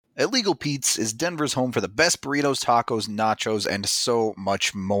Illegal Pete's is Denver's home for the best burritos, tacos, nachos, and so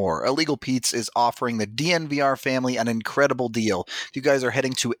much more. Illegal Pete's is offering the DNVR family an incredible deal. If you guys are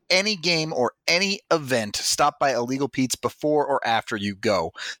heading to any game or any event, stop by Illegal Pete's before or after you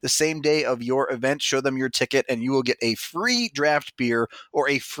go. The same day of your event, show them your ticket and you will get a free draft beer or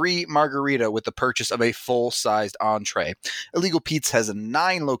a free margarita with the purchase of a full-sized entree. Illegal Pete's has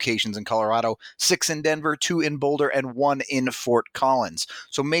 9 locations in Colorado, 6 in Denver, 2 in Boulder, and 1 in Fort Collins.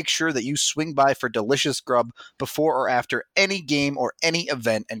 So make sure that you swing by for delicious grub before or after any game or any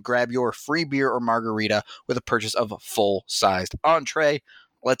event and grab your free beer or margarita with a purchase of a full-sized entree.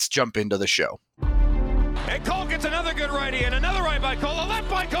 Let's jump into the show. And Cole gets another good righty and another right by Cole, a left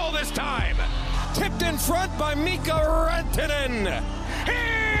by Cole this time. Tipped in front by Mika Rantanen. He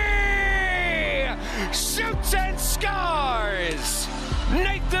shoots and scores.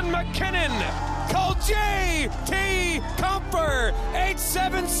 Nathan MacKinnon. Call J.T. Comfer.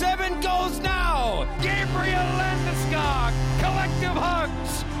 877 goes now. Gabriel Landeskog. Collective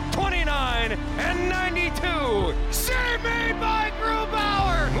hugs. 29 and 92. Save made by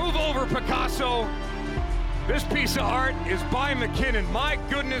Grubauer. Move over, Picasso. This piece of art is by MacKinnon. My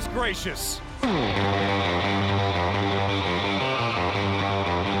goodness gracious.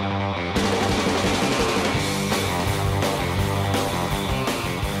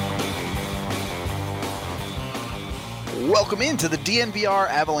 Welcome into the DNVR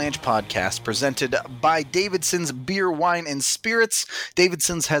Avalanche podcast presented by Davidson's Beer, Wine, and Spirits.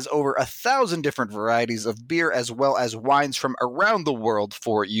 Davidson's has over 1,000 different varieties of beer as well as wines from around the world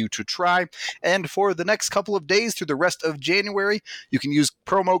for you to try. And for the next couple of days through the rest of January, you can use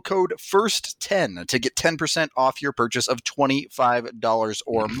promo code FIRST10 to get 10% off your purchase of $25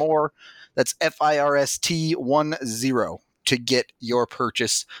 or more. That's FIRST10. To get your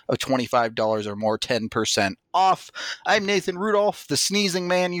purchase of $25 or more, 10% off. I'm Nathan Rudolph. The sneezing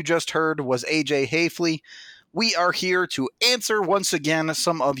man you just heard was AJ Hafley. We are here to answer once again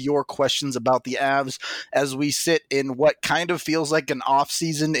some of your questions about the Avs as we sit in what kind of feels like an off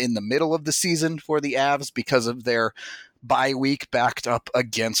season in the middle of the season for the Avs because of their bye week backed up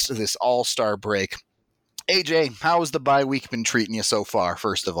against this all-star break. AJ, how has the bye week been treating you so far,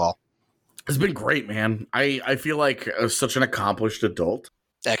 first of all? It's been great, man. I feel like such an accomplished adult.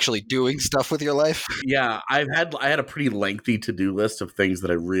 Actually doing stuff with your life? Yeah, I had a pretty lengthy to-do list of things that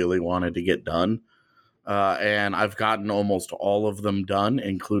I really wanted to get done. And I've gotten almost all of them done,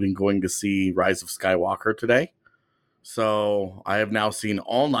 including going to see Rise of Skywalker today. So I have now seen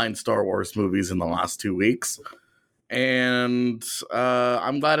all 9 Star Wars movies in the last 2 weeks. And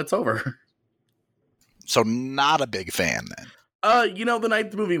I'm glad it's over. So not a big fan then? The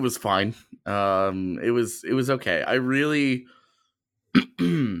 9th movie was fine. It was okay. I really,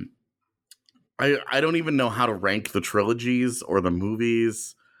 I don't even know how to rank the trilogies or the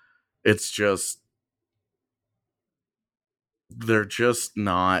movies. It's just, they're just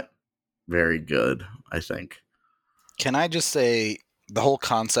not very good, I think. Can I just say the whole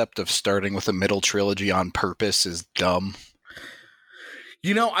concept of starting with a middle trilogy on purpose is dumb?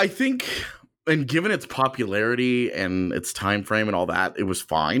 I think, and given its popularity and its time frame and all that, it was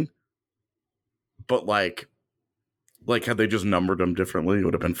fine. But like had they just numbered them differently, it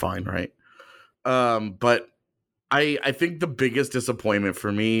would have been fine, right? But I think the biggest disappointment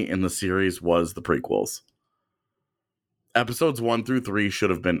for me in the series was the prequels. Episodes 1 through 3 should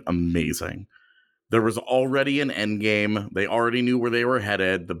have been amazing. There was already an endgame. They already knew where they were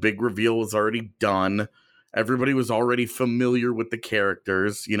headed. The big reveal was already done. Everybody was already familiar with the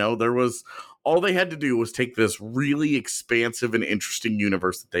characters. All they had to do was take this really expansive and interesting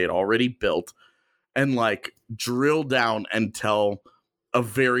universe that they had already built and drill down and tell a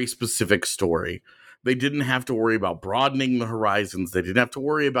very specific story. They didn't have to worry about broadening the horizons. They didn't have to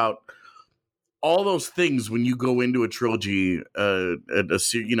worry about all those things when you go into a trilogy,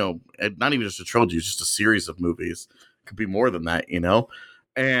 not even just a trilogy, it's just a series of movies. It could be more than that,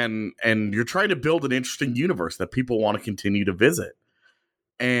 and you're trying to build an interesting universe that people want to continue to visit.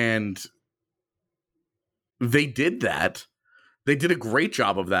 And they did that. They did a great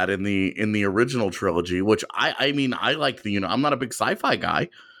job of that in the original trilogy, which I like I'm not a big sci-fi guy,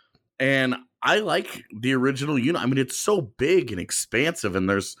 and I like the original it's so big and expansive, and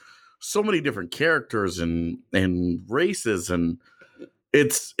there's so many different characters and races, and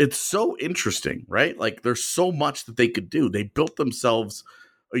it's so interesting, right? There's so much that they could do. They built themselves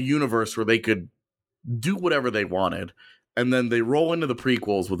a universe where they could do whatever they wanted, and then they roll into the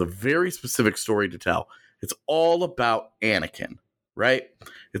prequels with a very specific story to tell. It's all about Anakin, right?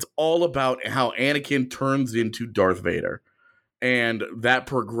 It's all about how Anakin turns into Darth Vader, and that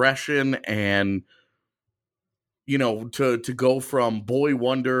progression and to go from Boy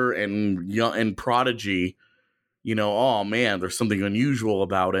Wonder and Prodigy, oh man, there's something unusual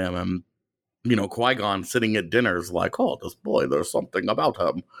about him. And, Qui-Gon sitting at dinner is like, oh, this boy, there's something about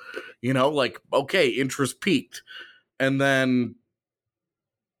him. Okay, interest peaked. And then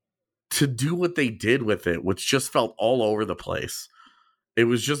to do what they did with it, which just felt all over the place. It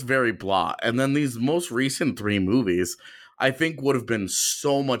was just very blah. And then these most recent 3 movies, I think would have been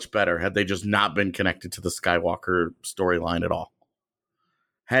so much better had they just not been connected to the Skywalker storyline at all.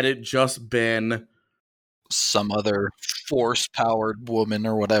 Had it just been some other Force-powered woman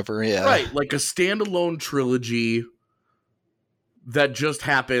or whatever, yeah. Right, like a standalone trilogy that just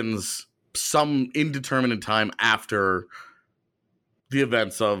happens some indeterminate time after the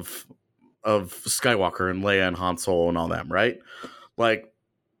events of Skywalker and Leia and Han Solo and all them, right? Like,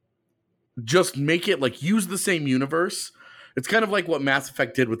 just make it, use the same universe. It's kind of like what Mass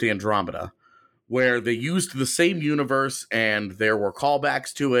Effect did with the Andromeda, where they used the same universe and there were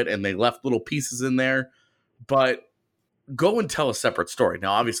callbacks to it and they left little pieces in there, but go and tell a separate story.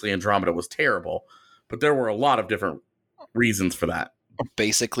 Now, obviously, Andromeda was terrible, but there were a lot of different reasons for that.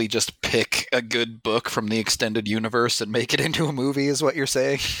 Basically, just pick a good book from the extended universe and make it into a movie, is what you're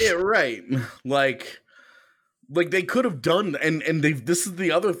saying? Yeah, right. Like they could have done, and this is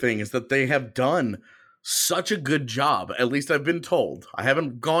the other thing, is that they have done such a good job. At least I've been told. I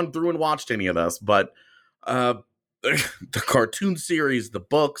haven't gone through and watched any of this, but the cartoon series, the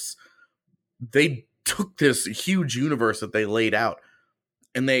books, they took this huge universe that they laid out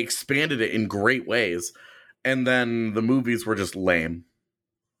and they expanded it in great ways. And then the movies were just lame.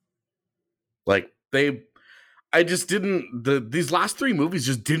 These last 3 movies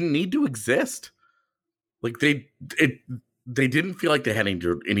just didn't need to exist. They didn't feel like they had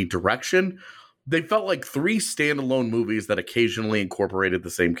any direction. They felt like 3 standalone movies that occasionally incorporated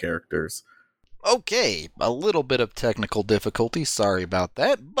the same characters. Okay, a little bit of technical difficulty, sorry about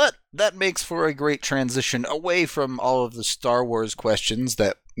that, but that makes for a great transition away from all of the Star Wars questions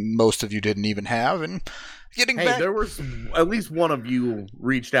that most of you didn't even have, and getting back... Hey, there was at least one of you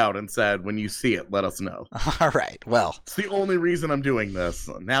reached out and said, when you see it, let us know. All right, well... It's the only reason I'm doing this.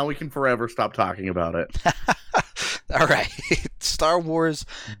 Now we can forever stop talking about it. All right, Star Wars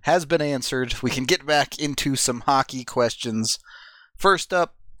has been answered. We can get back into some hockey questions. First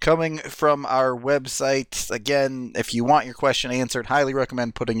up, coming from our website, again, if you want your question answered, highly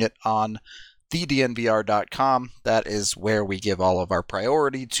recommend putting it on thednvr.com. That is where we give all of our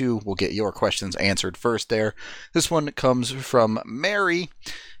priority to. We'll get your questions answered first there. This one comes from Mary.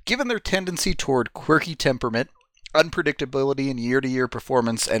 Given their tendency toward quirky temperament, unpredictability in year-to-year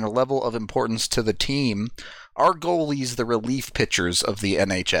performance, and a level of importance to the team, are goalies the relief pitchers of the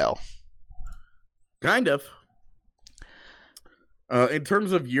NHL? Kind of. In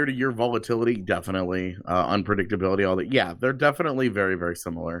terms of year-to-year volatility, definitely. Unpredictability, all that. Yeah, they're definitely very, very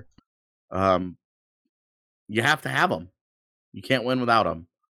similar. You have to have them. You can't win without them.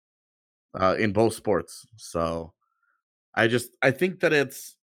 In both sports. So, I think that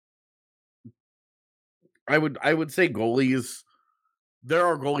it's... I would say goalies... There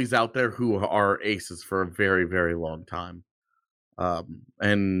are goalies out there who are aces for a very, very long time.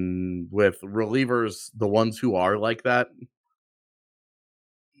 And with relievers, the ones who are like that...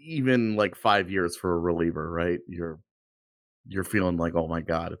 Even 5 years for a reliever, right? You're feeling like, oh my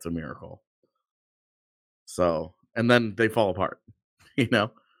God, it's a miracle. So, and then they fall apart,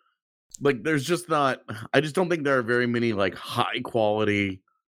 there's just not, I just don't think there are very many high quality,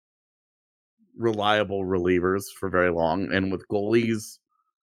 reliable relievers for very long. And with goalies,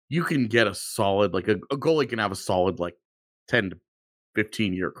 you can get a solid, a goalie can have a solid 10 to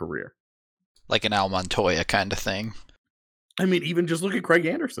 15 year career. Like an Al Montoya kind of thing. I mean, even just look at Craig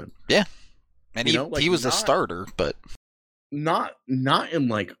Anderson. Yeah. And he was a starter, but not in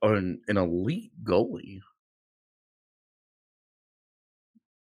an elite goalie.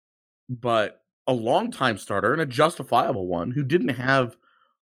 But a long-time starter and a justifiable one who didn't have,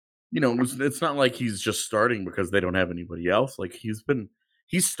 it's not like he's just starting because they don't have anybody else.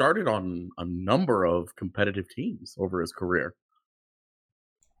 He's started on a number of competitive teams over his career.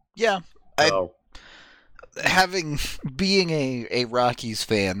 Yeah. So, being a Rockies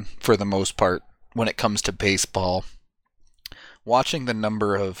fan for the most part when it comes to baseball, watching the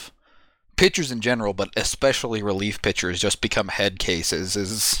number of pitchers in general, but especially relief pitchers, just become head cases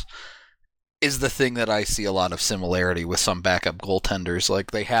is the thing that I see a lot of similarity with some backup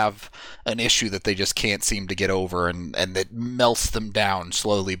goaltenders. They have an issue that they just can't seem to get over, and it melts them down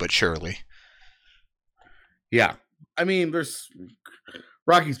slowly but surely. Yeah. I mean,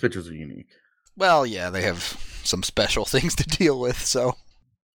 Rockies pitchers are unique. Well, yeah, they have some special things to deal with, so.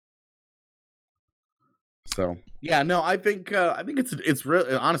 Yeah, no, I think it's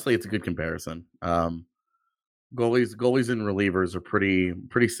really, honestly, it's a good comparison. Goalies and relievers are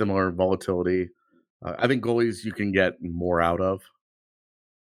pretty similar volatility. I think goalies you can get more out of.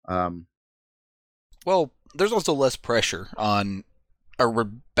 Um, Well, there's also less pressure on a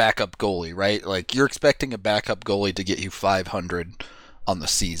backup goalie, right? Like you're expecting a backup goalie to get you 500 on the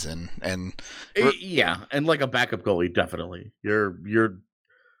season, and yeah, and like a backup goalie, definitely. Your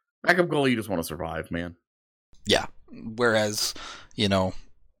backup goalie, you just want to survive, man. yeah. Whereas, you know,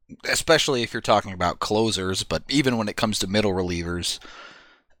 especially if you're talking about closers, but even when it comes to middle relievers,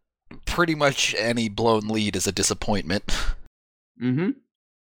 pretty much any blown lead is a disappointment. Mm-hmm.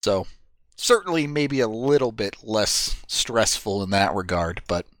 So certainly maybe a little bit less stressful in that regard,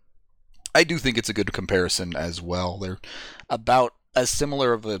 but I do think it's a good comparison as well. They're about as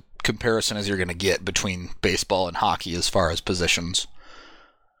similar of a comparison as you're going to get between baseball and hockey as far as positions.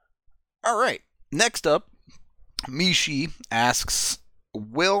 All right, next up, Mishi asks,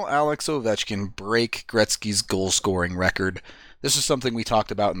 will Alex Ovechkin break Gretzky's goal-scoring record? This is something we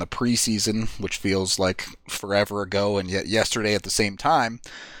talked about in the preseason, which feels like forever ago, and yet yesterday at the same time.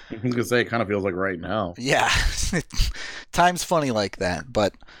 I was going to say, it kind of feels like right now. Yeah, time's funny like that,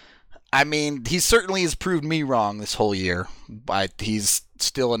 but I mean, he certainly has proved me wrong this whole year. But he's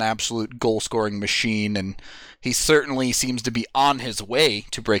still an absolute goal-scoring machine, and he certainly seems to be on his way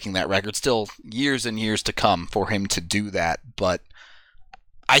to breaking that record. Still years and years to come for him to do that, but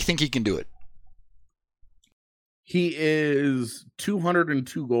I think he can do it. He is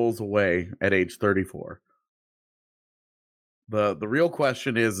 202 goals away at age 34. The real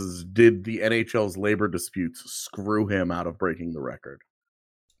question is did the NHL's labor disputes screw him out of breaking the record?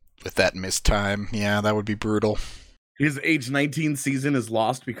 With that missed time, yeah, that would be brutal. His age 19 season is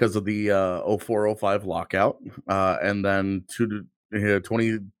lost because of the 04-05 lockout. And then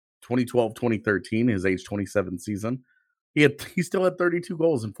 2012-2013, his age 27 season, he still had 32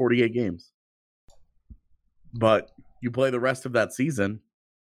 goals in 48 games. But you play the rest of that season,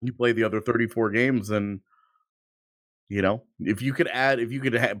 you play the other 34 games, and you know, if you could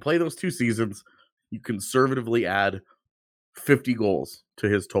play those 2 seasons, you conservatively add 50 goals to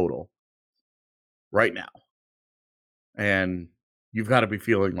his total right now. And you've got to be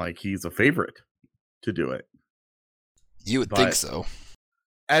feeling like he's a favorite to do it. You would think so.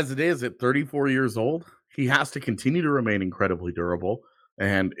 As it is, at 34 years old, he has to continue to remain incredibly durable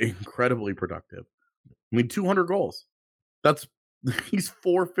and incredibly productive. I mean, 200 goals. He's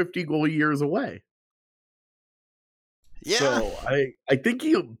 450 goal years away. Yeah. So I think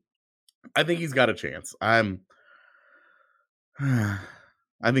he's got a chance. I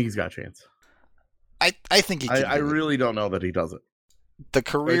think he's got a chance. I think he can. I really don't know that he does it. The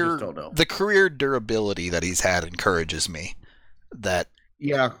career durability that he's had encourages me that he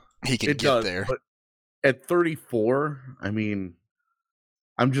can get there. But at 34, I mean,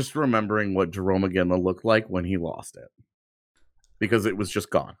 I'm just remembering what Jarome Iginla looked like when he lost it. Because it was just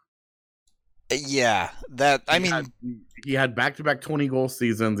gone. Yeah, he had back-to-back 20-goal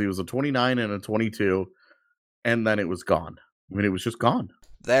seasons. He was a 29 and a 22, and then it was gone. I mean, it was just gone.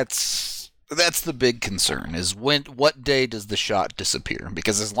 That's the big concern, is what day does the shot disappear?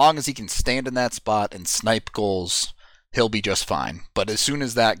 Because as long as he can stand in that spot and snipe goals, he'll be just fine. But as soon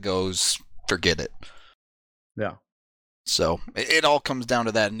as that goes, forget it. Yeah. So it all comes down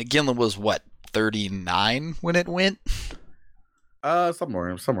to that. And Iginla was, 39 when it went?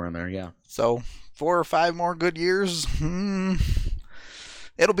 Somewhere in there, yeah. So 4 or 5 more good years,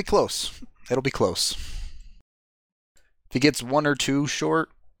 it'll be close. If he gets 1 or 2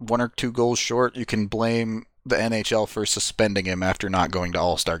 goals short, you can blame the NHL for suspending him after not going to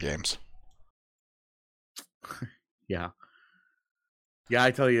All-Star games. Yeah. Yeah,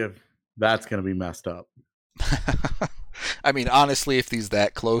 I tell you, that's going to be messed up. I mean, honestly, if he's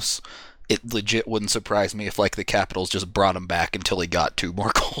that close, it legit wouldn't surprise me if, the Capitals just brought him back until he got 2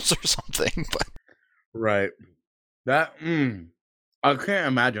 more goals or something. But right. That, I can't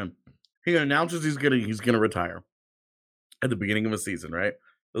imagine. He announces he's gonna retire at the beginning of a season, right?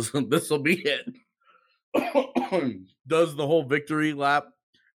 This will be it. Does the whole victory lap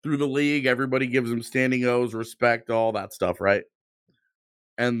through the league. Everybody gives him standing O's, respect, all that stuff, right?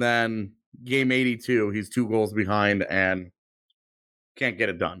 And then game 82, he's 2 goals behind and can't get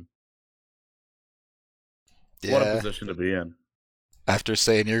it done. Yeah. What a position to be in. After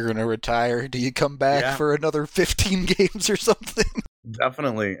saying you're going to retire, do you come back for another 15 games or something?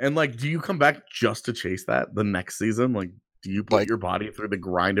 Definitely. And, do you come back just to chase that the next season? Do you put your body through the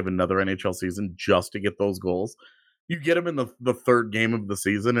grind of another NHL season just to get those goals? You get them in the third game of the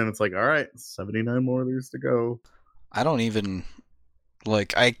season, and it's all right, 79 more years to go. I don't even,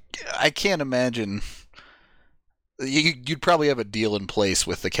 I can't imagine You'd probably have a deal in place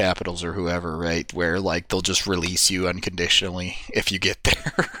with the Capitals or whoever, right? Where like they'll just release you unconditionally if you get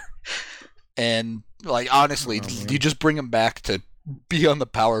there. And like honestly, you just bring him back to be on the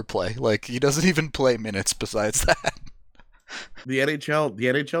power play. Like he doesn't even play minutes besides that. The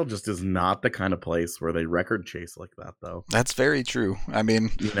NHL just is not the kind of place where they record chase like that, though. That's very true. I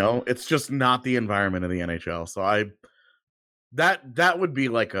mean, it's just not the environment of the NHL. So that would be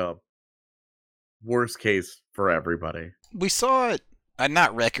like a worst case for everybody. We saw it.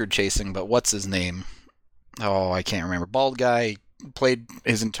 Not record chasing, but what's his name? Oh, I can't remember. Bald guy played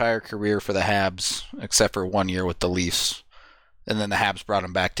his entire career for the Habs, except for 1 year with the Leafs, and then the Habs brought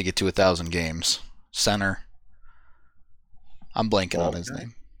him back to get to 1,000 games. Center. I'm blanking on his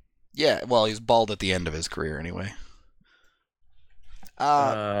name. Yeah, well, he's bald at the end of his career anyway.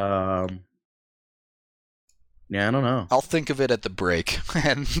 Yeah, I don't know. I'll think of it at the break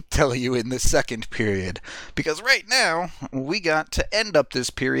and tell you in the second period. Because right now, we got to end up this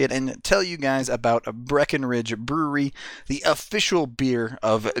period and tell you guys about Breckenridge Brewery, the official beer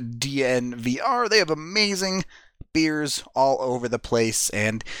of DNVR. They have amazing beers all over the place,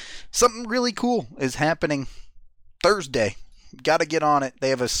 and something really cool is happening Thursday. Got to get on it. They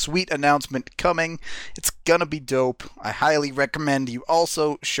have a sweet announcement coming. It's gonna be dope. I highly recommend you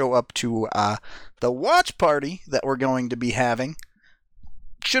also show up to the watch party that we're going to be having.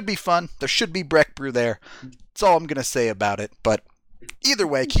 Should be fun. There should be Breck Brew there. That's all I'm gonna say about it. But either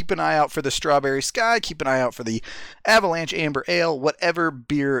way, keep an eye out for the Strawberry Sky. Keep an eye out for the Avalanche Amber Ale. Whatever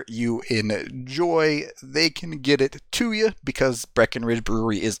beer you enjoy, they can get it to you because Breckenridge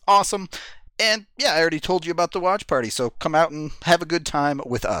Brewery is awesome. And yeah, I already told you about the watch party, so come out and have a good time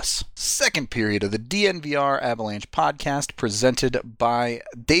with us. Second period of the DNVR Avalanche podcast presented by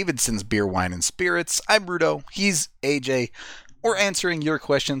Davidson's Beer, Wine, and Spirits. I'm Rudo. He's AJ. We're answering your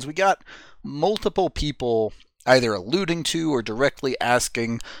questions. We got multiple people either alluding to or directly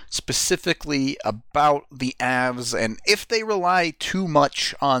asking specifically about the Avs and if they rely too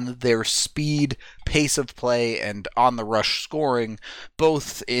much on their speed, pace of play, and on the rush scoring,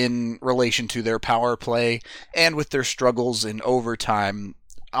 both in relation to their power play and with their struggles in overtime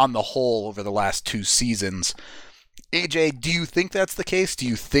on the whole over the last 2 seasons. AJ, do you think that's the case? Do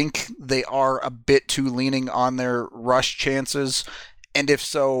you think they are a bit too leaning on their rush chances? And if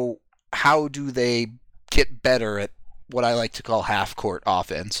so, how do they get better at what I like to call half-court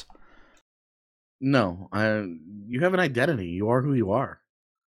offense? No, you have an identity. You are who you are.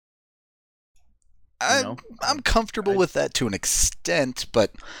 I'm comfortable with that to an extent,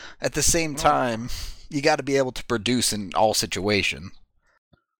 but at the same time, you got to be able to produce in all situations.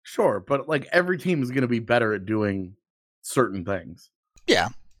 Sure, but like every team is going to be better at doing certain things. Yeah.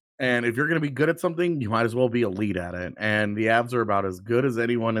 And if you're going to be good at something, you might as well be elite at it. And the Avs are about as good as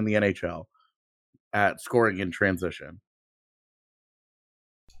anyone in the NHL at scoring in transition.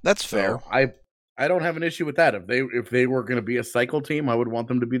 That's fair. So I don't have an issue with that. If they were going to be a cycle team, I would want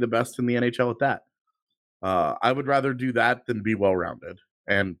them to be the best in the NHL at that. I would rather do that than be well-rounded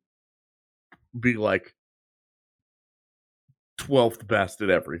and be like 12th best at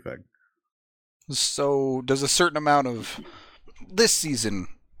everything. So does a certain amount of this season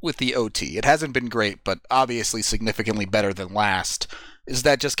with the OT, it hasn't been great, but obviously significantly better than last. Is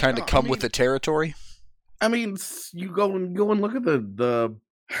that just kind of come with the territory? I mean, you go and look at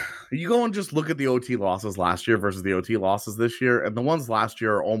you go and just look at the OT losses last year versus the OT losses this year, and the ones last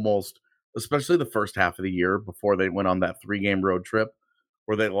year are almost, especially the first half of the year before they went on that 3-game road trip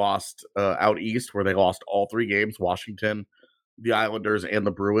where they lost out east, where they lost all 3 games, Washington, the Islanders, and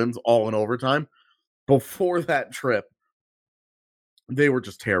the Bruins, all in overtime. Before that trip, they were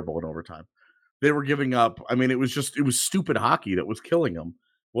just terrible in overtime. They were giving up. I mean, it was stupid hockey that was killing them.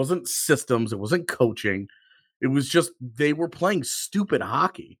 It wasn't systems. It wasn't coaching. It was just they were playing stupid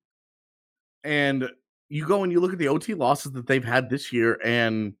hockey. And you go and you look at the OT losses that they've had this year,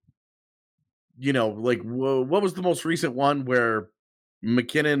 and like what was the most recent one where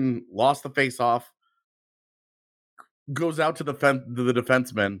McKinnon lost the faceoff, goes out to the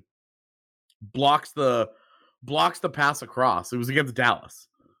defenseman, blocks the pass across. It was against Dallas.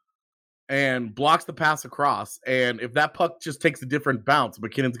 And blocks the pass across. And if that puck just takes a different bounce,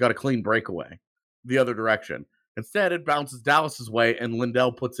 McKinnon's got a clean breakaway the other direction. Instead, it bounces Dallas's way, and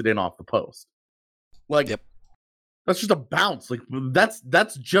Lindell puts it in off the post. Like, yep. That's just a bounce. Like,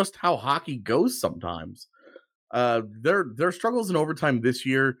 that's just how hockey goes sometimes. Their struggles in overtime this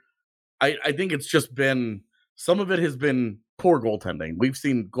year, I think it's just been, some of it has been poor goaltending. We've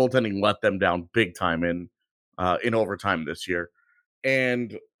seen goaltending let them down big time in overtime this year.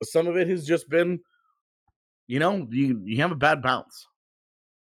 And some of it has just been, you have a bad bounce.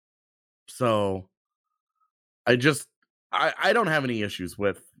 So I don't have any issues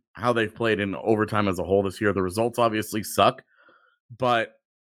with how they've played in overtime as a whole this year. The results obviously suck, but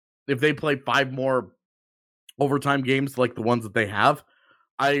if they play 5 more overtime games like the ones that they have,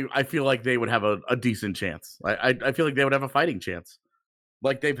 I feel like they would have a decent chance. I feel like they would have a fighting chance,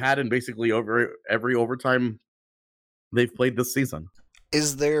 like they've had in basically over every overtime they've played this season.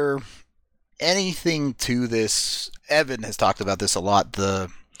 Is there anything to this? Evan has talked about this a lot, the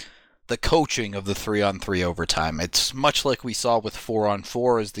coaching of the 3-on-3 overtime. It's much like we saw with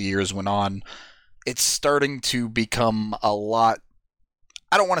 4-on-4 as the years went on. It's starting to become a lot,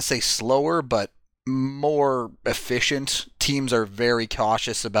 I don't want to say slower, but more efficient. Teams are very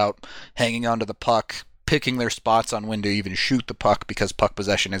cautious about hanging onto the puck, picking their spots on when to even shoot the puck because puck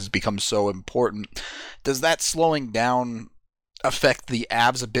possession has become so important. Does that slowing down affect the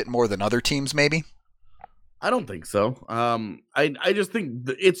Avs a bit more than other teams, maybe? I don't think so. I just think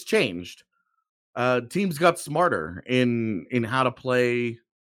it's changed. Teams got smarter in how to play.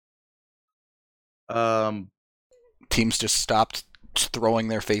 Teams just stopped throwing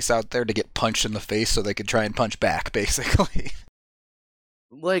their face out there to get punched in the face so they could try and punch back, basically.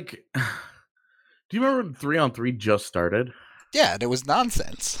 Like, do you remember when 3-on-3 just started? Yeah, it was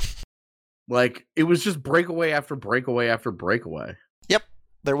nonsense. Like, it was just breakaway after breakaway after breakaway. Yep.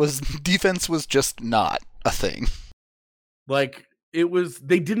 Defense was just not a thing. Like, teams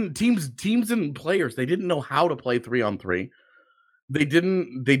and players, they didn't know how to play 3-on-3. They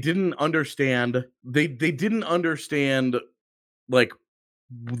didn't understand like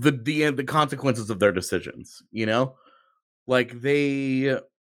the consequences of their decisions, you know? Like you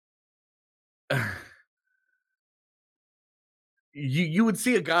would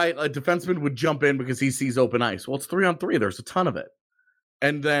see a defenseman would jump in because he sees open ice. Well, it's 3-on-3. There's a ton of it.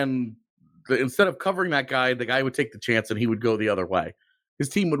 And then instead of covering that guy, the guy would take the chance and he would go the other way. His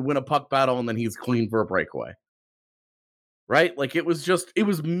team would win a puck battle and then he's clean for a breakaway. Right? Like it was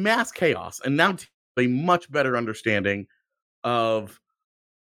mass chaos. And now a much better understanding of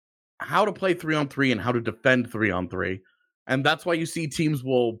how to play 3-on-3 and how to defend 3-on-3. And that's why you see teams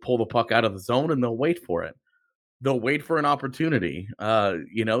will pull the puck out of the zone and they'll wait for it. They'll wait for an opportunity. They're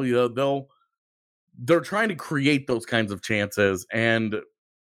trying to create those kinds of chances, and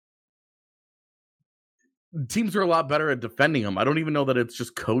teams are a lot better at defending them. I don't even know that it's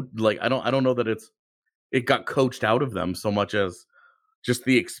just I don't know that it got coached out of them so much as just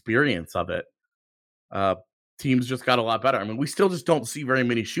the experience of it. Teams just got a lot better. I mean, we still just don't see very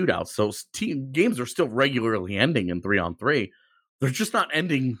many shootouts. So games are still regularly ending in 3-on-3. They're just not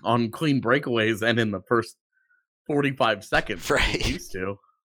ending on clean breakaways and in the first 45 seconds. Right. Used to.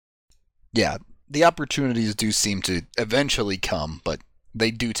 Yeah, the opportunities do seem to eventually come, but they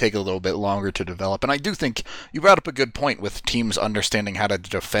do take a little bit longer to develop. And I do think you brought up a good point with teams understanding how to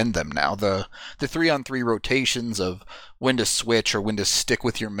defend them now. The 3-on-3 rotations of when to switch or when to stick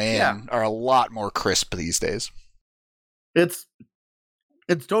with your man are a lot more crisp these days. It's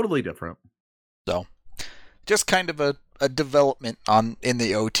totally different. So, just kind of a development in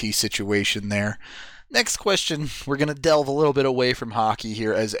the OT situation there. Next question, we're going to delve a little bit away from hockey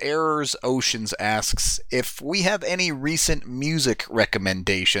here, as Errors Oceans asks if we have any recent music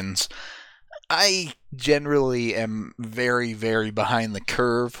recommendations. I generally am very, very behind the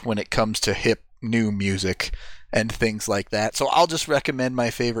curve when it comes to hip new music and things like that, so I'll just recommend my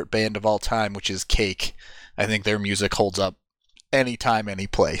favorite band of all time, which is Cake. I think their music holds up anytime, any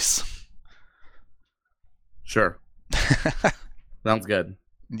place. Sure. Sounds good.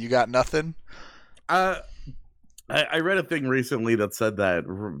 You got nothing? I read a thing recently that said that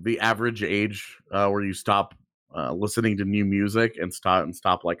the average age where you stop listening to new music and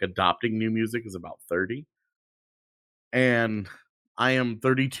stop like adopting new music is about 30. And I am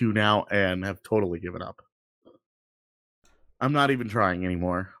 32 now and have totally given up. I'm not even trying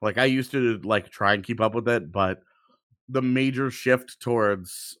anymore. Like I used to like try and keep up with it, but the major shift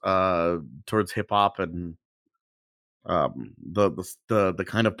towards hip hop and the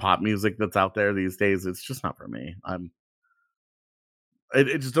kind of pop music that's out there these days, it's just not for me.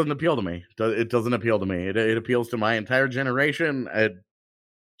 It just doesn't appeal to me. It doesn't appeal to me. It appeals to my entire generation. I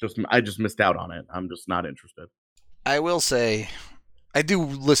just missed out on it. I'm just not interested. I will say, I do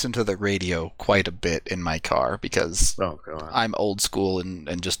listen to the radio quite a bit in my car because I'm old school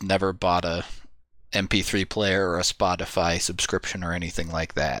and just never bought a MP3 player or a Spotify subscription or anything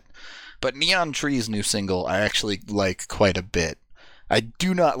like that. But Neon Tree's new single I actually like quite a bit. I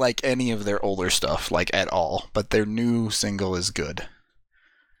do not like any of their older stuff, like at all, but their new single is good.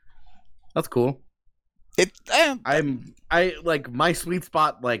 That's cool. I like my sweet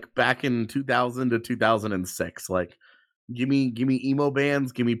spot like back in 2000 to 2006. Like give me emo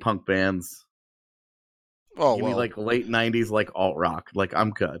bands, give me punk bands. Oh, Give me well, like late 90s, like alt rock. Like,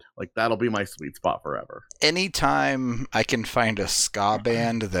 I'm good. Like, that'll be my sweet spot forever. anytime I can find a ska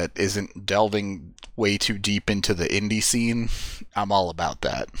band that isn't delving way too deep into the indie scene, I'm all about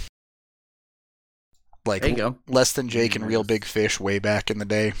that. Like, There you go. Less Than Jake and Real Nice. Big Fish way back in the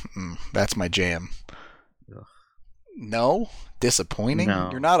day, that's my jam. Ugh. No? Disappointing? No.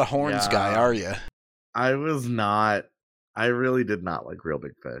 You're not a horns guy, Yeah. are you? I was not. I really did not like Real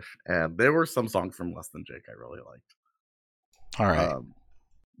Big Fish. And there were some songs from Less Than Jake I really liked. All right.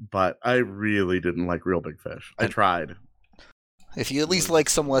 But I really didn't like Real Big Fish. I tried. If you at least like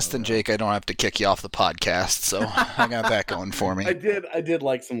some Less Than Jake, I don't have to kick you off the podcast, so I got that going for me. I did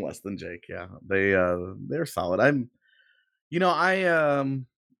like some Less Than Jake, yeah. They're solid. I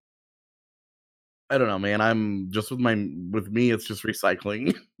don't know, man. I'm just with me it's just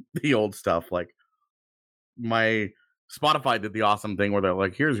recycling the old stuff. Like, my Spotify did the awesome thing where they're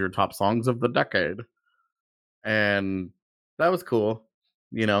like, here's your top songs of the decade. And that was cool.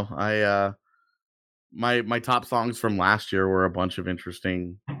 You know, my top songs from last year were a bunch of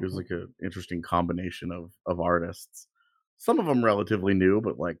interesting. It was like an interesting combination of artists. Some of them relatively new,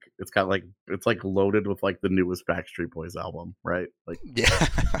 but like it's loaded with like the newest Backstreet Boys album, right? Like, Yeah.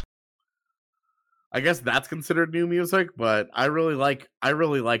 I guess that's considered new music, but I really liked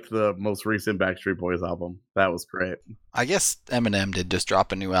the most recent Backstreet Boys album. That was great. I guess Eminem did just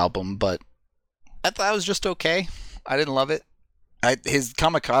drop a new album, but I thought it was just okay. I didn't love it. His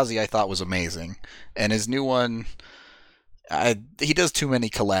Kamikaze I thought was amazing, and his new one, he does too many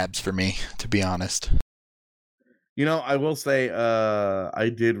collabs for me, to be honest. You know, I will say, I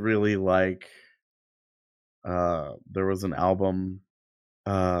did really like. There was an album,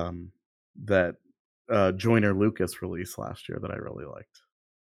 that Joyner Lucas released last year that I really liked.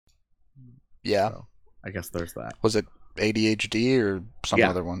 Yeah. So, I guess there's that. Was it ADHD or some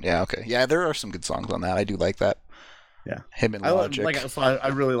other one? Yeah, okay. Yeah, there are some good songs on that. I do like that. Yeah. Him and Logic. I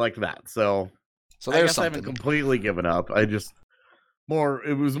really liked that. So So I there's guess I haven't something. completely given up. It was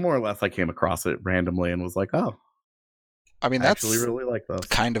more or less I came across it randomly and was like, oh, I mean, I that's actually really like this.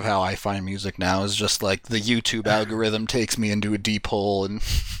 kind of how I find music now, is just like the YouTube algorithm takes me into a deep hole, and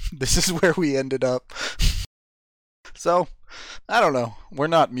this is where we ended up. So, I don't know. We're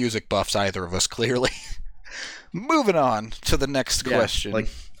not music buffs, either of us, clearly. Moving on to the next Yeah, question. like,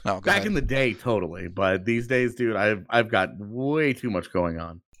 Oh, go Back ahead. in the day, totally, but these days, dude, I've got way too much going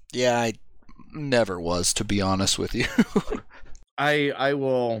on. Yeah, I never was, to be honest with you. I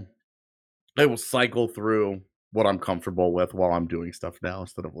will cycle through what I'm comfortable with while I'm doing stuff now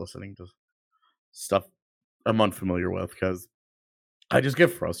instead of listening to stuff I'm unfamiliar with, because I just get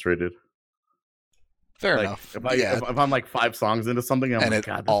frustrated. Fair Like, enough. if I'm like 5 songs into something, I'm and like, it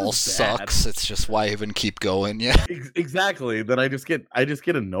God, this all is bad. sucks. It's just why even keep going. Yeah. Exactly. Then I just get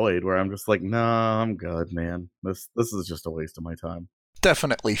annoyed where I'm just like, no, I'm good, man. This is just a waste of my time.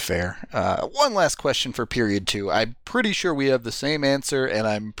 Definitely fair. One last question for period 2. I'm pretty sure we have the same answer, and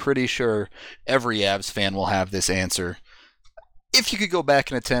I'm pretty sure every Avs fan will have this answer. If you could go back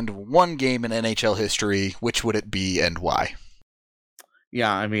and attend one game in NHL history, which would it be and why?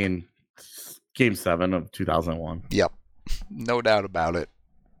 Yeah, I mean, Game 7 of 2001. Yep. No doubt about it.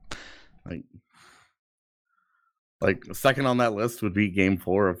 Like second on that list would be Game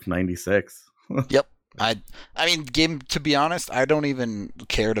 4 of 96. Yep. I mean, to be honest, I don't even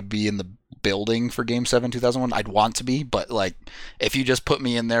care to be in the building for Game 7 2001. I'd want to be, but like, if you just put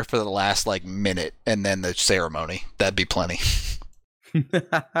me in there for the last like minute and then the ceremony, that'd be plenty.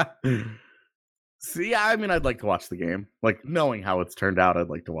 So yeah, I mean, I'd like to watch the game. Like, knowing how it's turned out, I'd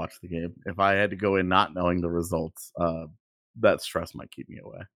like to watch the game. If I had to go in not knowing the results, that stress might keep me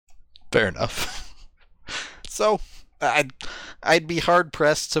away. Fair enough. So, I'd be hard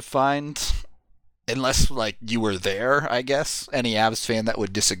pressed to find, unless like you were there, I guess, any Avs fan that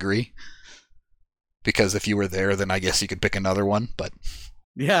would disagree. Because if you were there, then I guess you could pick another one. But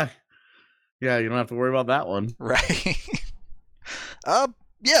Yeah, you don't have to worry about that one. right.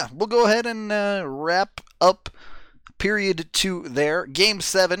 Yeah, we'll go ahead and wrap up period 2 there. Game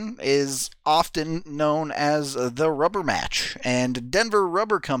 7 is often known as the rubber match, and Denver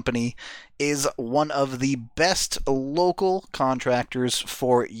Rubber Company is one of the best local contractors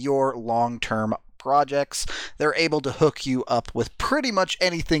for your long-term projects. They're able to hook you up with pretty much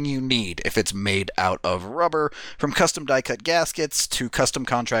anything you need if it's made out of rubber, from custom die-cut gaskets to custom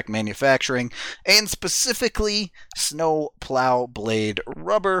contract manufacturing, and specifically snow plow blade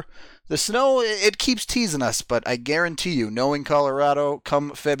rubber. The snow, it keeps teasing us, but I guarantee you, knowing Colorado,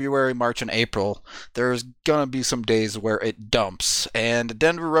 come February, March, and April, there's going to be some days where it dumps. And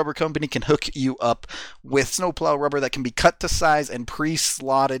Denver Rubber Company can hook you up with snowplow rubber that can be cut to size and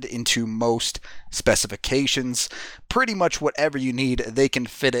pre-slotted into most specifications. Pretty much whatever you need, they can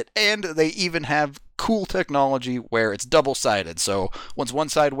fit it. And they even have cool technology where it's double-sided. So once one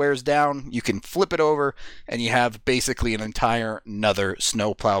side wears down, you can flip it over and you have basically an entire another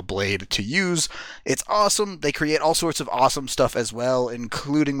snowplow blade to use. It's awesome. They create all sorts of awesome stuff as well,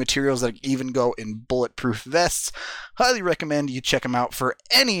 including materials that even go in bulletproof vests. Highly recommend you check them out for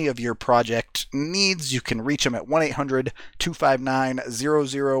any of your project needs. You can reach them at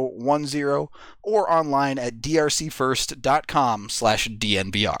 1-800-259-0010 or online at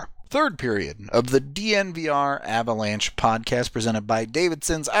drcfirst.com/DNVR. Third period of the DNVR Avalanche podcast presented by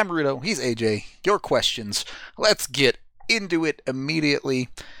Davidson's. I'm Rudo. He's AJ. Your questions. Let's get into it immediately.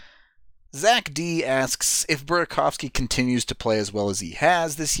 Zach D asks, if Burakovsky continues to play as well as he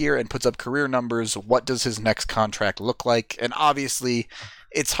has this year and puts up career numbers, what does his next contract look like? And obviously,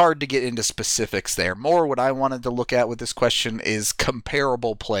 it's hard to get into specifics there. More what I wanted to look at with this question is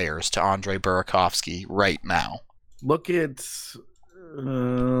comparable players to Andrei Burakovsky right now. Look at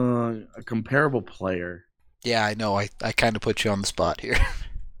a comparable player. Yeah, I know. I kind of put you on the spot here.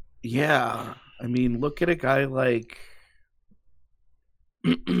 Yeah. I mean, look at a guy like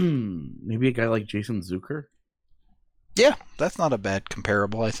maybe a guy like Jason Zucker. Yeah, that's not a bad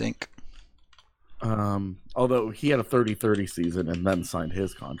comparable, I think. Although he had a 30-30 season and then signed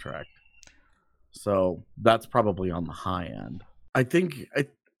his contract. So that's probably on the high end. I think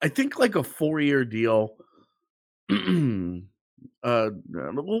like a 4-year deal.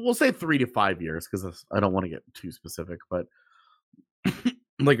 We'll say 3 to 5 years because I don't want to get too specific, but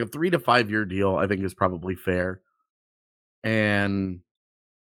like a 3 to 5 year deal, I think is probably fair. And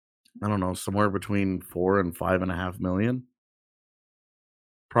I don't know, somewhere between 4 and 5.5 million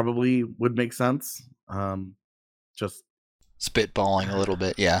probably would make sense. Just spitballing a little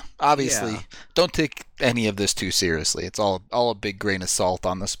bit, yeah. Obviously, Don't take any of this too seriously. It's all a big grain of salt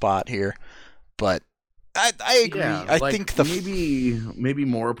on the spot here, but. I agree. Yeah, I think maybe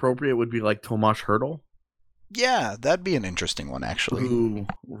more appropriate would be like Tomas Hertl. Yeah, that'd be an interesting one actually. Who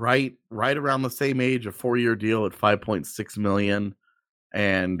right around the same age, a 4-year deal at $5.6 million,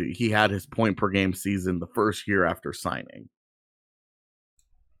 and he had his point per game season the first year after signing.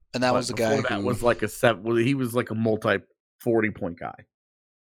 And that was a guy that was like he was like a multi 40-point guy.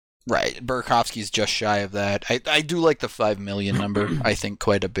 Right. Burakovsky's just shy of that. I do like the 5 million number, I think,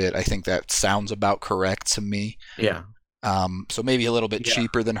 quite a bit. I think that sounds about correct to me. Yeah. So maybe a little bit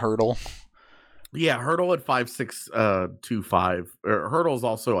cheaper than Hertl. Yeah, Hertl at 5.625. Hertl's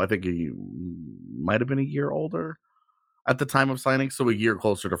also, I think, he might have been a year older at the time of signing, so a year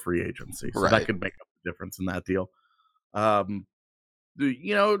closer to free agency. So that could make up the difference in that deal.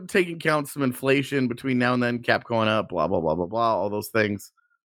 Taking account some inflation between now and then, cap going up, blah, blah, blah, blah, blah, all those things.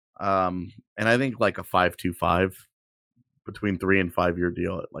 And I think like a 5.25 between 3 and 5 year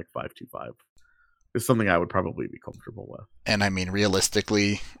deal at like 5.25 is something I would probably be comfortable with. And I mean,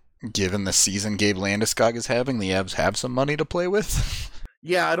 realistically, given the season Gabe Landeskog is having, the Avs have some money to play with.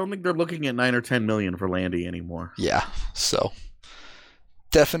 Yeah, I don't think they're looking at 9 or 10 million for Landy anymore. Yeah, so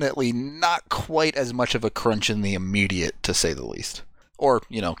definitely not quite as much of a crunch in the immediate, to say the least. Or,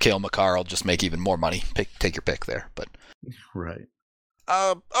 Cale Makar will just make even more money. Take your pick there, but right.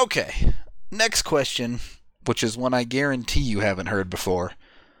 Okay. Next question, which is one I guarantee you haven't heard before.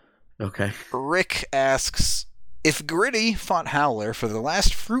 Okay. Rick asks, if Gritty fought Howler for the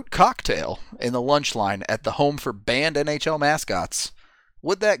last fruit cocktail in the lunch line at the home for banned NHL mascots,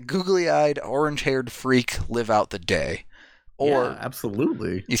 would that googly-eyed, orange-haired freak live out the day? Or yeah,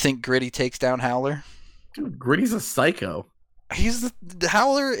 absolutely. You think Gritty takes down Howler? Dude, Gritty's a psycho. The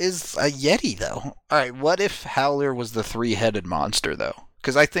Howler is a Yeti, though. All right, what if Howler was the 3-headed monster, though?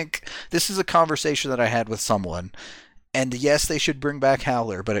 Because I think this is a conversation that I had with someone, and yes, they should bring back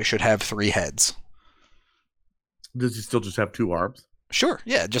Howler, but it should have 3 heads. Does he still just have 2 arms? Sure,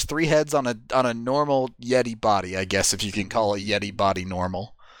 yeah, just 3 heads on a normal Yeti body, I guess, if you can call a Yeti body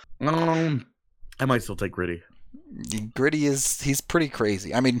normal. I might still take Gritty. Gritty he's pretty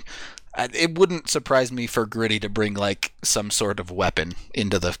crazy. I mean, it wouldn't surprise me for Gritty to bring like some sort of weapon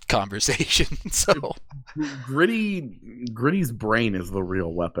into the conversation. So Gritty's brain is the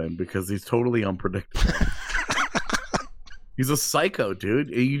real weapon because he's totally unpredictable. He's a psycho,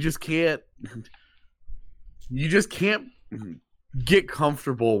 dude. You just can't get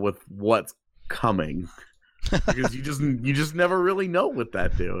comfortable with what's coming because you just never really know with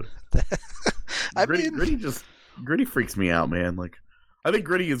that dude. Gritty freaks me out, man. Like, I think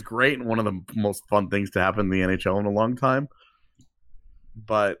Gritty is great and one of the most fun things to happen in the NHL in a long time.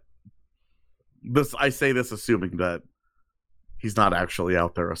 But I say this assuming that he's not actually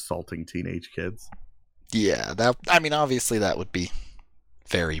out there assaulting teenage kids. Yeah, obviously that would be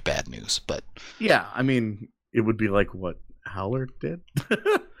very bad news, but... Yeah, it would be like what Howler did.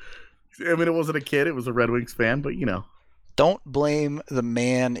 It wasn't a kid, it was a Red Wings fan, but Don't blame the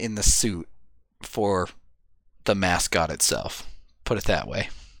man in the suit for the mascot itself. Put it that way.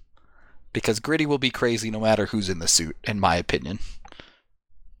 Because Gritty will be crazy no matter who's in the suit, in my opinion.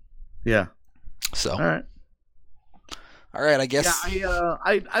 Yeah. So. All right, I guess. Yeah,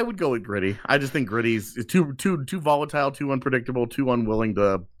 I would go with Gritty. I just think Gritty's too volatile, too unpredictable, too unwilling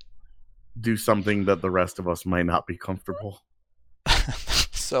to do something that the rest of us might not be comfortable.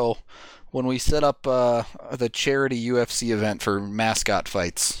 So, when we set up the charity UFC event for mascot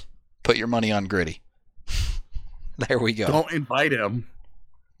fights, put your money on Gritty. There we go. Don't invite him.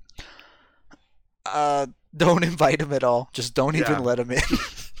 Don't invite him at all. Just don't even let him in.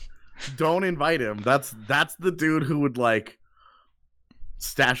 Don't invite him. That's the dude who would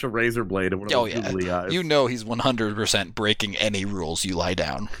stash a razor blade in one of those googly eyes. You know he's 100% breaking any rules you lie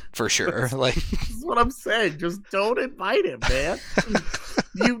down, for sure. That's what I'm saying. Just don't invite him, man.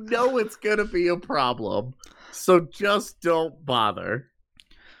 You know it's gonna be a problem, so just don't bother.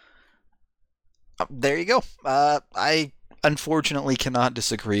 There you go. I unfortunately cannot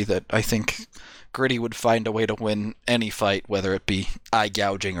disagree that I think Gritty would find a way to win any fight, whether it be eye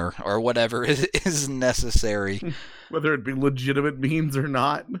gouging or whatever is necessary. Whether it be legitimate means or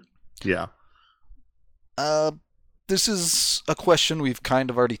not. Yeah. This is a question we've kind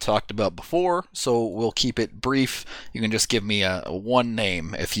of already talked about before, so we'll keep it brief. You can just give me a one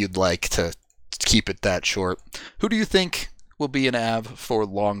name if you'd like to keep it that short. Who do you think will be an Av for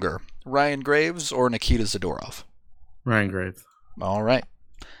longer? Ryan Graves or Nikita Zadorov? Ryan Graves. All right.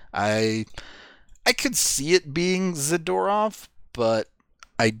 I could see it being Zadorov, but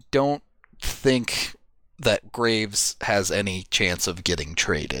I don't think that Graves has any chance of getting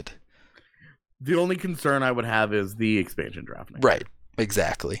traded. The only concern I would have is the expansion draft. Right,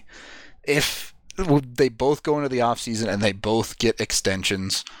 exactly. If they both go into the offseason and they both get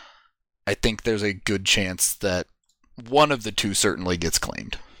extensions, I think there's a good chance that one of the two certainly gets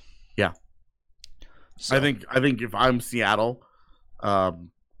claimed. Yeah. So. I think if I'm Seattle,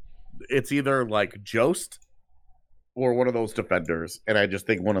 it's either Jost or one of those defenders, and I just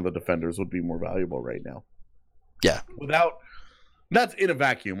think one of the defenders would be more valuable right now. Yeah. That's in a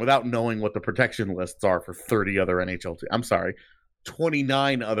vacuum, without knowing what the protection lists are for 30 other NHL teams. I'm sorry,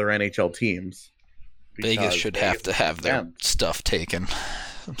 29 other NHL teams. Vegas should have to have their stuff taken.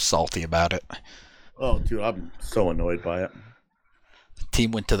 I'm salty about it. Oh, dude, I'm so annoyed by it.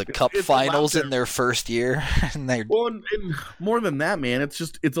 Team went to the Cup finals in their first year, and and more than that, man,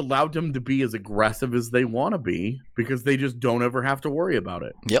 it's allowed them to be as aggressive as they want to be because they just don't ever have to worry about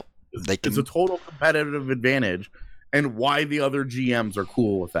it. Yep, it's a total competitive advantage, and why the other GMs are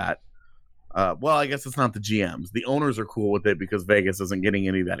cool with that. Well, I guess it's not the GMs. The owners are cool with it because Vegas isn't getting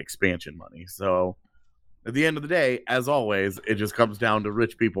any of that expansion money. So, at the end of the day, as always, it just comes down to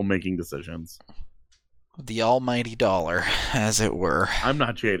rich people making decisions. The almighty dollar, as it were. I'm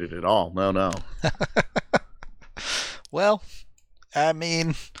not jaded at all. No. Well,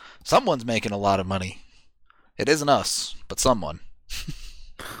 someone's making a lot of money. It isn't us, but someone.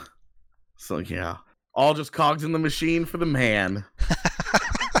 So, yeah. All just cogs in the machine for the man.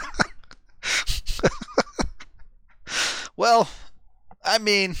 Well,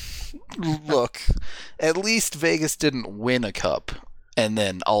 look, at least Vegas didn't win a cup and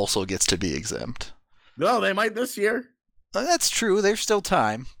then also gets to be exempt. No, they might this year. That's true. There's still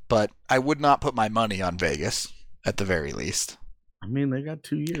time, but I would not put my money on Vegas, at the very least. They got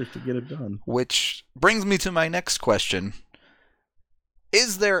 2 years to get it done. Which brings me to my next question.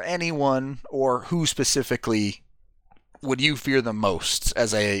 Is there anyone, or who specifically, would you fear the most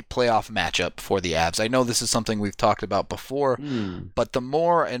as a playoff matchup for the Avs? I know this is something we've talked about before, but the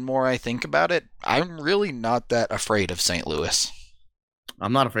more and more I think about it, I'm really not that afraid of St. Louis.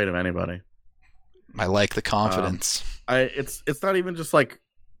 I'm not afraid of anybody. I like the confidence. It's not even just like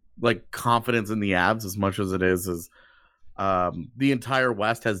confidence in the Avs as much as it is the entire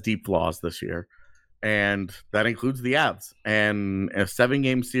West has deep flaws this year, and that includes the Avs. And a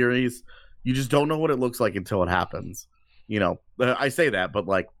 7-game series, you just don't know what it looks like until it happens. I say that, but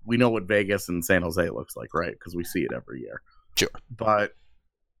we know what Vegas and San Jose looks like, right? Because we see it every year. Sure, but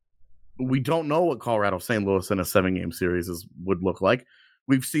we don't know what Colorado St. Louis in a 7-game series would look like.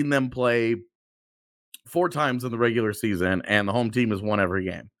 We've seen them play 4 times in the regular season, and the home team has won every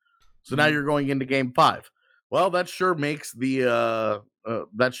game. So now you're going into game 5. Well, that sure makes the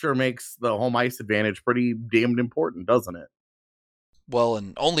home ice advantage pretty damned important, doesn't it? Well,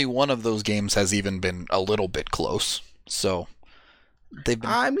 and only one of those games has even been a little bit close. So they've been.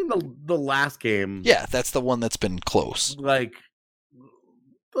 I mean, the last game. Yeah, that's the one that's been close. Like,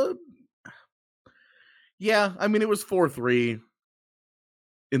 yeah, I mean, it was 4-3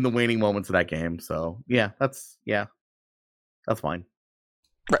 in the waning moments of that game. So yeah, that's fine.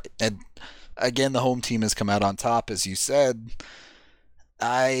 Right, and again, the home team has come out on top, as you said.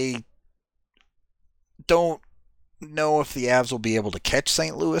 I don't know if the Avs will be able to catch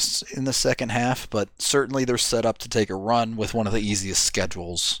St. Louis in the second half, but certainly they're set up to take a run with one of the easiest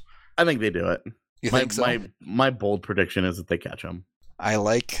schedules. I think they do it. You think so? My bold prediction is that they catch them. I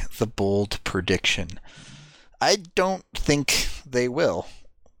like the bold prediction. I don't think they will,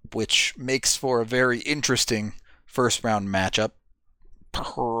 which makes for a very interesting first round matchup.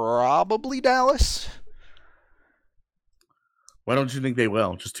 Probably Dallas. Why don't you think they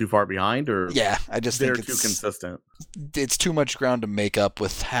will? Just too far behind, or yeah, I just they're think too consistent. It's too much ground to make up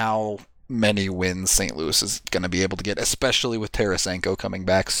with how many wins St. Louis is going to be able to get, especially with Tarasenko coming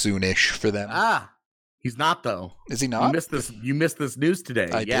back soonish for them. He's not though. Is he not? You missed this news today.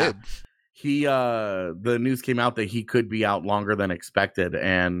 I did. He the news came out that he could be out longer than expected,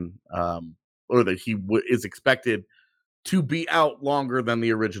 and or that he is expected to be out longer than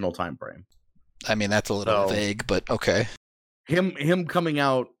the original time frame. I mean, that's a little vague, but okay. Him coming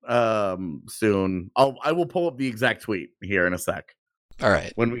out soon. I will pull up the exact tweet here in a sec. All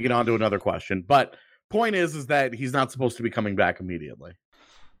right. When we get on to another question. But point is that he's not supposed to be coming back immediately.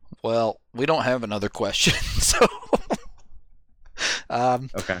 Well, we don't have another question, so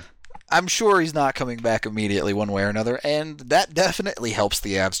okay. I'm sure he's not coming back immediately one way or another, and that definitely helps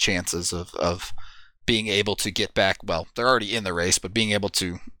the Avs' chances of being able to get back. Well, they're already in the race, but being able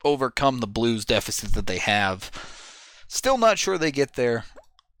to overcome the Blues deficit that they have. Still not sure they get there,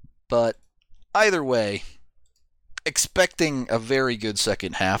 but either way, expecting a very good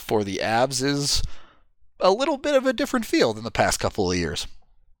second half for the Avs is a little bit of a different feel than the past couple of years.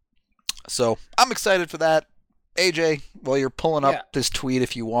 So I'm excited for that. AJ, while you're pulling up this tweet,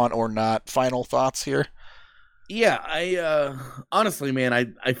 if you want or not, final thoughts here? Yeah, I honestly, man,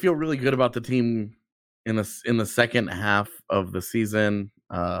 I feel really good about the team in the second half of the season.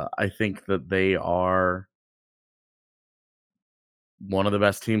 I think that they are one of the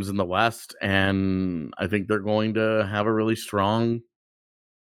best teams in the West, and I think they're going to have a really strong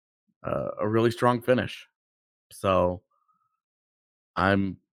finish. So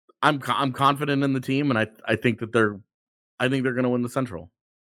I'm confident in the team, and I think that they're going to win the Central.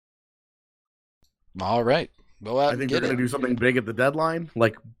 All right, go out. I think they're going to do something big at the deadline,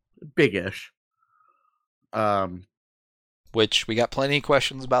 like big-ish. Which we got plenty of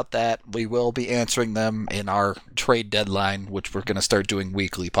questions about that. We will be answering them in our trade deadline, which we're going to start doing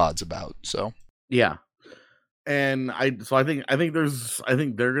weekly pods about. So yeah, and I think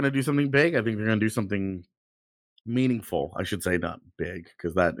they're going to do something big. I think they're going to do something meaningful. I should say not big,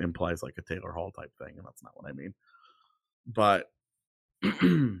 because that implies like a Taylor Hall type thing, and that's not what I mean. But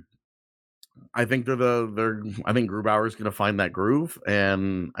I think I think Grubauer is going to find that groove,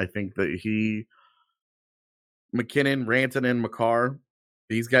 and I think that McKinnon, Rantanen, Makar,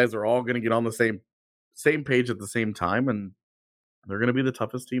 these guys are all going to get on the same page at the same time, and they're going to be the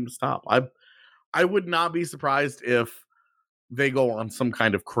toughest team to stop. I would not be surprised if they go on some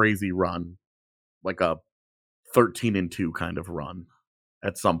kind of crazy run, like a 13-2 kind of run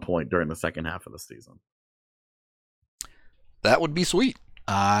at some point during the second half of the season. That would be sweet.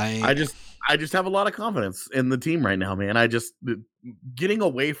 I just have a lot of confidence in the team right now, man. Getting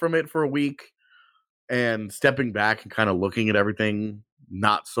away from it for a week and stepping back and kind of looking at everything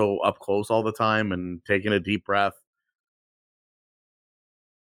not so up close all the time and taking a deep breath.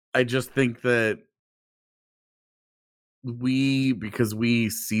 I just think that because we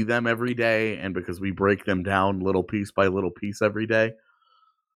see them every day and because we break them down little piece by little piece every day,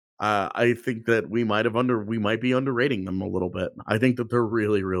 I think that we might be underrating them a little bit. I think that they're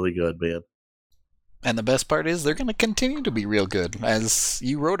really, really good, man. And the best part is they're going to continue to be real good. As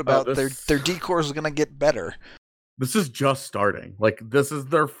you wrote about, their decor is going to get better. This is just starting. Like, this is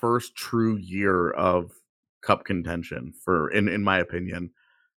their first true year of cup contention, in my opinion.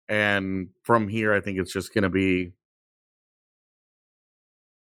 And from here, I think it's just going to be,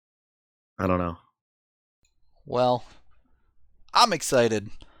 I don't know. Well, I'm excited.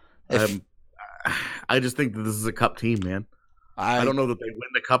 I just think that this is a cup team, man. I don't know that they win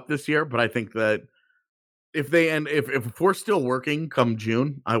the cup this year, but I think that if we're still working come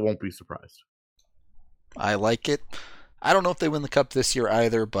June, I won't be surprised. I like it. I don't know if they win the cup this year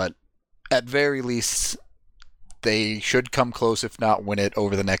either, but at very least, they should come close, if not win it,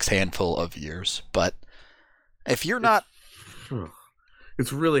 over the next handful of years. But if you're not...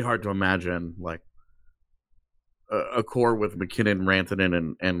 It's really hard to imagine, like, a core with McKinnon,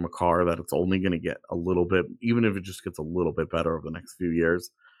 Rantanen, and Makar that it's only going to get a little bit, even if it just gets a little bit better over the next few years.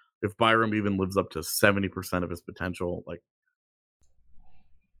 If Byram even lives up to 70% of his potential, like...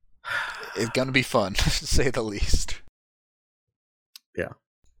 It's going to be fun, to say the least. Yeah.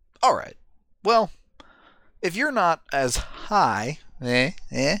 All right. Well, if you're not as high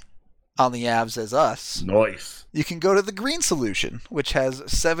on the Avs as us, nice, you can go to the Green Solution, which has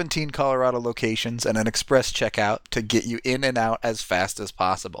 17 Colorado locations and an express checkout to get you in and out as fast as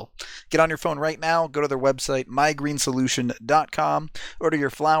possible. Get on your phone right now, go to their website, mygreensolution.com, order your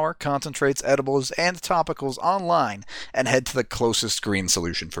flour, concentrates, edibles, and topicals online, and head to the closest Green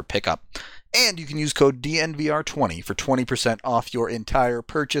Solution for pickup. And you can use code DNVR20 for 20% off your entire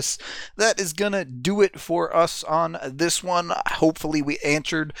purchase. That is going to do it for us on this one. Hopefully we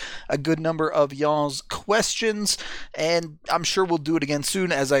answered a good number of y'all's questions, and I'm sure we'll do it again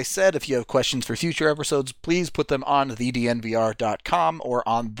soon. As I said, if you have questions for future episodes, please put them on thednvr.com or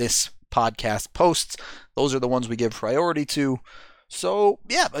on this podcast posts. Those are the ones we give priority to. So,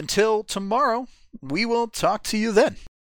 yeah, until tomorrow, we will talk to you then.